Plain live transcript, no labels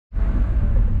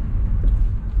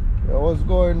what's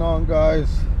going on,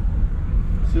 guys?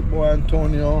 It's your boy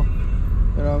Antonio.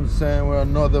 You know what I'm saying? We're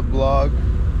another vlog.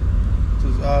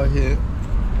 Just out here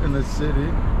in the city. You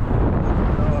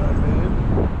know what I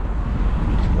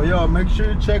mean? But yo, make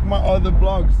sure you check my other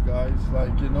vlogs, guys.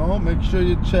 Like, you know, make sure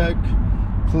you check,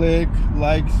 click,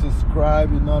 like,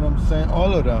 subscribe, you know what I'm saying?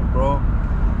 All of that, bro.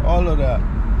 All of that.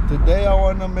 Today I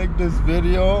want to make this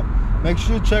video. Make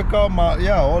sure you check out my,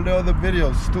 all the other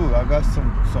videos too. I got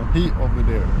some heat over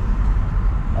there.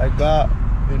 I got,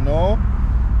 you know.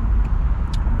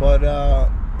 But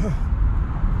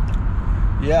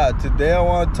yeah, today I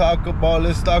want to talk about,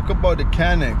 let's talk about the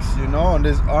Canex, you know, on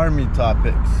this army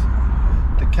topics.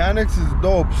 The Canex is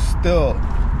dope still.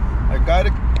 I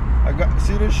got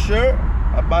see this shirt?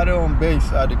 I bought it on base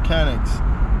at the Canex.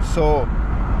 So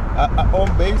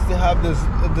on base they have this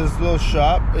little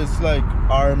shop. It's like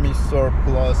army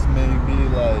surplus, maybe,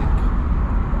 like,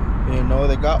 you know,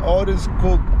 they got all this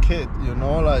cool kit, you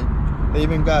know, like they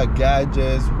even got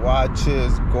gadgets,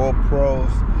 watches,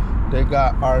 GoPros. They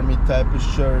got army type of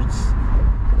shirts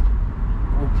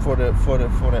for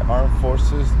the armed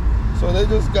forces. So they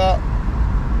just got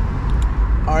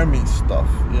army stuff,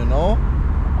 you know.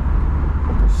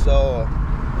 So,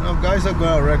 you know, guys are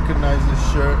gonna recognize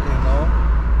this shirt, you know.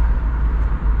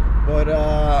 But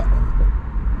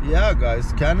yeah,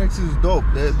 guys, Canex is dope.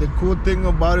 The cool thing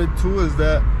about it too is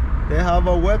that they have a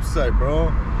website,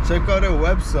 bro. Check out their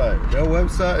website. Their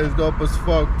website is dope as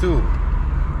fuck too,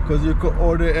 cause you could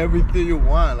order everything you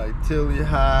want, like Tilly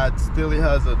hats. Tilly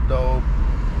has a dope,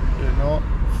 you know.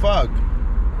 Fuck,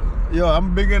 yo,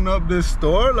 I'm bigging up this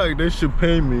store. Like, they should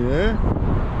pay me, eh?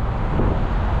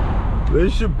 They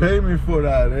should pay me for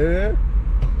that, eh?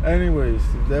 Anyways,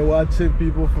 if they're watching,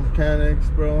 people from Canex,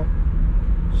 bro,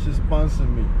 should sponsor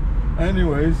me.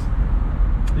 Anyways,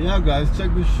 yeah, guys,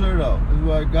 check this shirt out. This is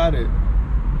where I got it.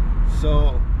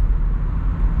 So,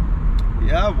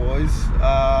 yeah, boys,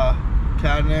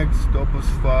 Canex, dope as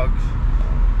fuck.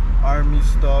 Army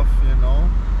stuff, you know.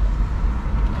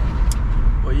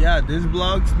 But yeah, these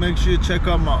vlogs, make sure you check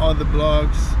out my other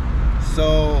vlogs.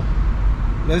 So,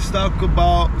 let's talk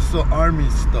about some army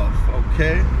stuff,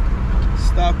 okay? Let's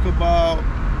talk about,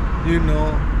 you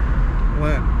know,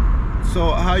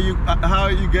 so how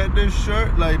you get this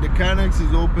shirt. Like, the Canex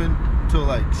is open till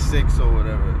like 6 or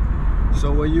whatever.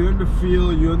 So when you're in the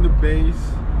field, you're in the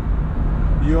base,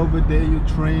 you're over there, you're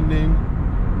training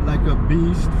like a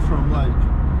beast from like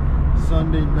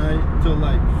Sunday night till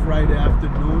like Friday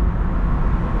afternoon,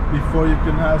 before you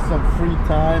can have some free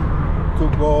time to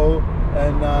go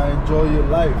and enjoy your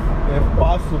life, if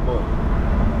possible.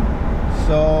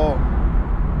 So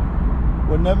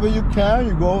whenever you can,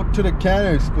 you go to the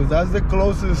Canex, because that's the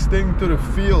closest thing to the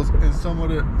fields in some of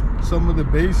the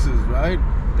bases, right?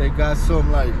 They got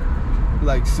some like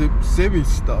civvy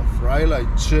stuff, right? Like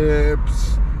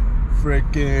chips,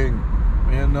 freaking,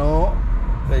 you know.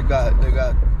 They got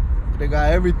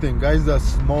everything, guys. That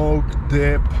smoke,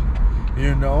 dip,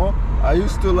 you know. I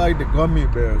used to like the gummy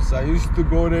bears. I used to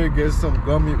go there and get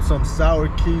some sour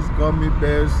keys, gummy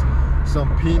bears,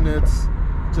 some peanuts,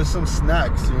 just some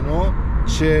snacks, you know,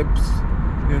 chips,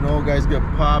 you know. Guys get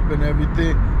pop and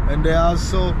everything. And they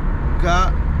also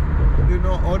got, you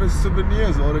know, all the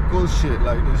souvenirs, all the cool shit,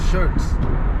 like the shirts,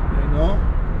 you know.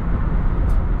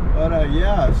 But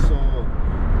yeah, so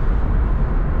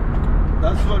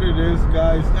that's what it is,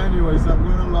 guys. Anyways, I'm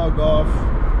gonna log off.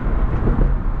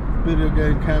 Video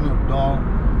getting kind of dull,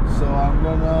 so I'm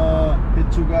gonna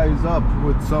hit you guys up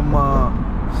with some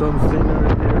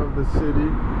scenery here of the city.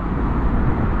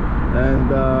 And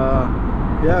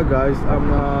yeah, guys,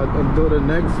 I'm until the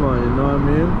next one, you know what I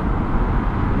mean?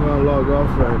 I'm gonna log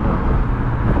off right now.